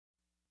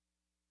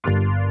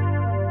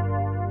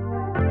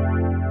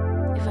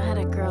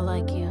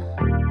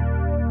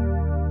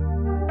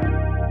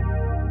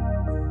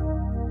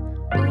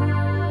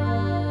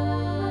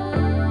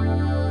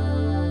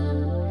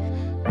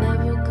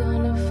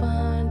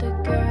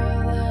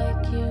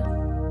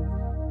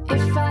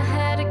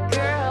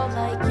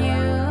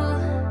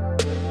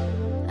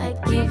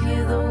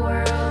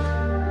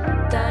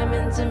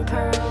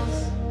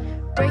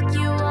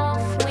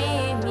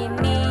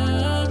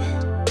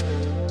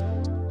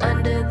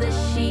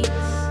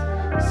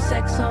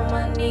sex on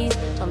my knees.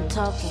 I'm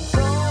talking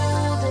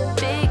gold and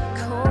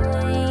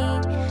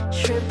Bitcoin,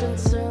 shrimp and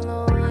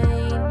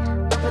sirloin.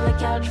 Up on the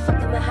couch,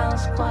 fucking the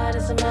house, quiet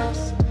as a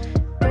mouse.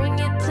 Bring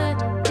it to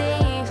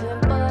Dave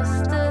and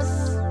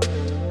Buster's.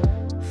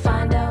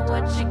 Find out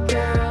what your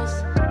girl's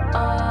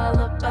all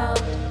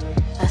about.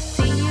 I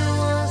see you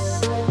on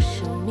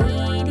social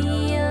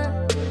media.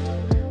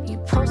 You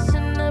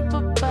posting up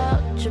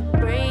about your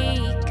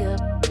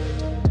breakup.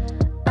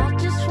 I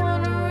just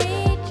wanna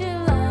read you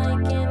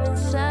like an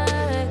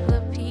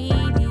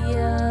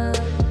encyclopedia.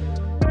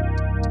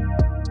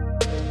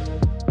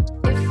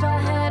 If I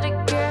had a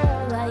girl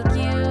like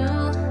you,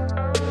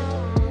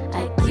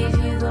 I'd give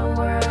you the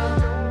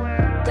world,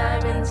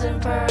 diamonds and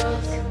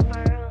pearls.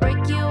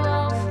 Break you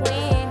off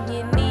when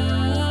you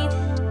need.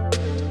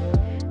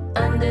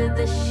 Under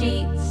the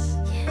sheets,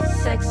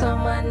 sex on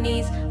my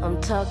knees. I'm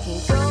talking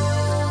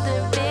gold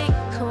and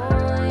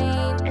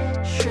Bitcoin,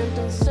 shrimp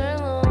and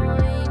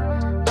sirloin.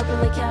 Up on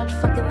the couch,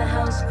 fucking the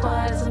house,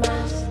 quiet as a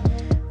mouse.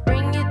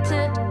 Bring it to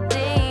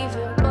Dave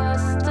and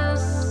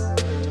Buster's.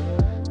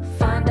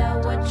 Find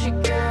out what your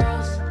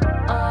girl's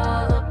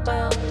all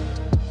about.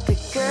 The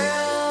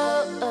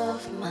girl of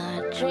my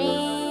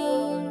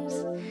dreams.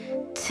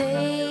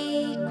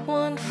 Take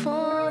one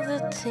for the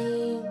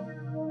team.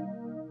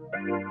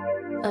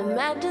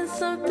 Imagine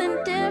something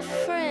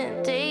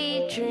different,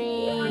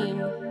 daydream.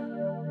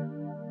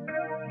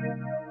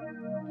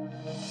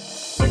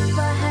 If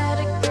I had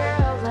a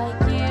girl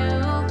like you,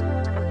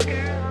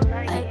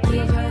 I'd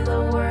give her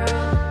the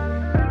world,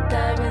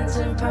 diamonds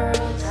and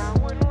pearls.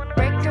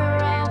 Break her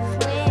off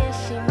when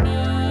she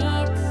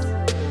needs.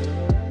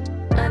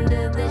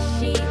 Under the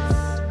sheets,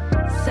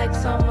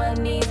 sex on my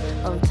knees.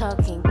 I'm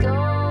talking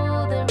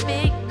gold and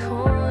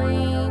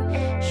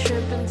Bitcoin,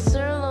 shrimp and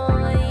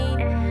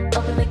sirloin.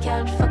 Up on the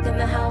couch, fucking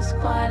the house,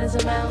 quiet as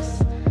a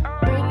mouse.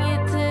 Bring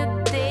it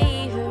to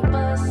Dave and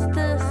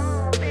Buster's.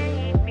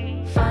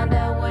 Find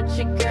out what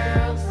your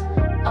girl's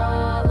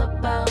all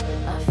about.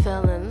 I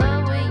fell in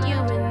love with you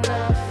when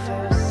I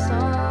first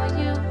saw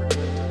you.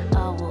 I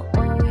will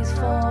always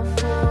fall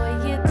for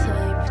your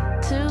type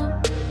too.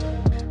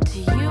 To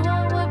you I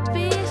would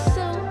be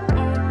so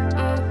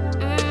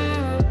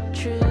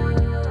true,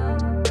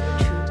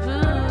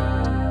 true.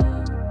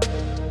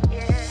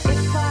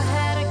 If I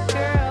had a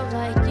girl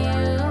like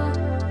you,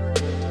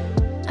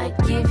 I'd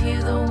give you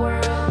the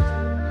world,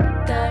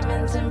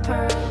 diamonds and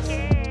pearls.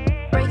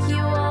 Break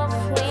you off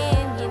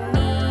when you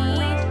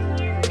need.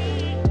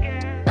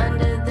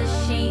 Under the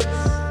sheets,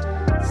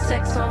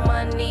 sex on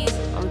my knees.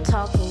 I'm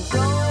talking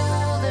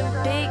gold and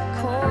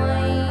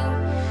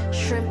Bitcoin,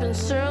 shrimp and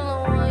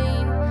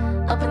sirloin.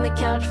 Up in the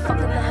couch,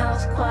 fucking the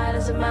house, quiet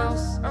as a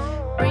mouse.